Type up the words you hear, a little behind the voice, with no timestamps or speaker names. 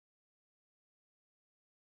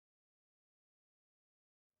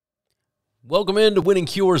Welcome into Winning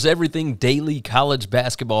Cures Everything Daily College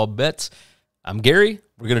Basketball Bets. I'm Gary.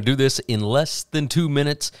 We're going to do this in less than 2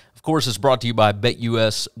 minutes. Of course, it's brought to you by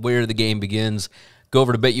BetUS, where the game begins. Go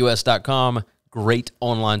over to BetUS.com. Great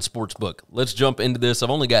online sports book. Let's jump into this. I've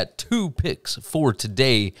only got 2 picks for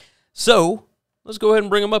today, so let's go ahead and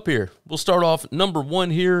bring them up here. We'll start off number 1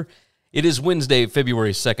 here. It is Wednesday,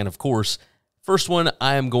 February 2nd, of course. First one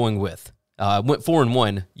I am going with. Went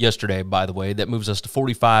 4-1 yesterday, by the way. That moves us to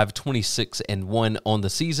 45, 26-1 on the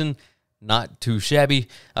season. Not too shabby.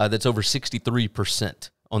 That's over 63%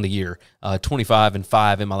 on the year.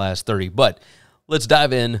 25-5 in my last 30. But let's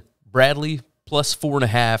dive in. Bradley plus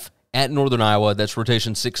 4.5 at Northern Iowa. That's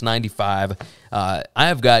rotation 695. I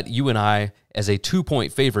have got UNI as a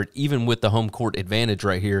 2-point favorite, even with the home court advantage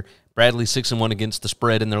right here. Bradley 6-1 against the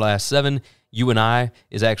spread in their last 7. UNI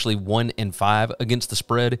is actually 1-5 against the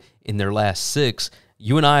spread in their last 6.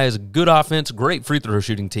 UNI is a good offense, great free throw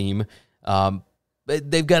shooting team.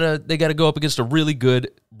 They got to go up against a really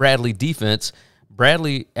good Bradley defense.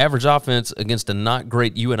 Bradley average offense against a not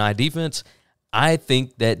great UNI defense. I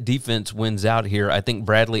think that defense wins out here. I think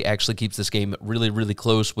Bradley actually keeps this game really, really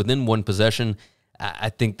close within one possession. I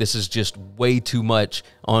think this is just way too much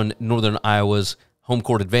on Northern Iowa's home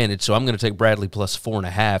court advantage, so I'm going to take Bradley plus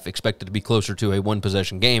 4.5, expected to be closer to a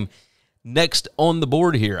one-possession game. Next on the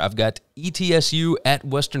board here, I've got ETSU at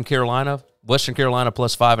Western Carolina. Western Carolina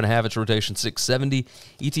plus 5.5, it's rotation 670.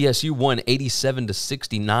 ETSU won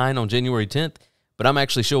 87-69 on January 10th, but I'm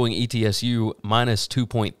actually showing ETSU minus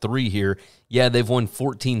 2.3 here. Yeah, they've won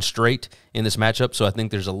 14 straight in this matchup, so I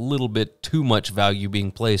think there's a little bit too much value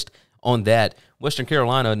being placed on that. Western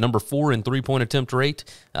Carolina, number 4 in three-point attempt rate.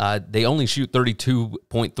 They only shoot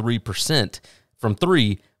 32.3% from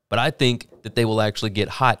 3, but I think that they will actually get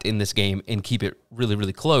hot in this game and keep it really,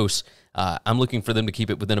 really close. I'm looking for them to keep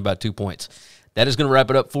it within about 2 points. That is going to wrap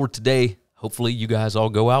it up for today. Hopefully you guys all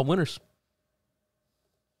go out winners.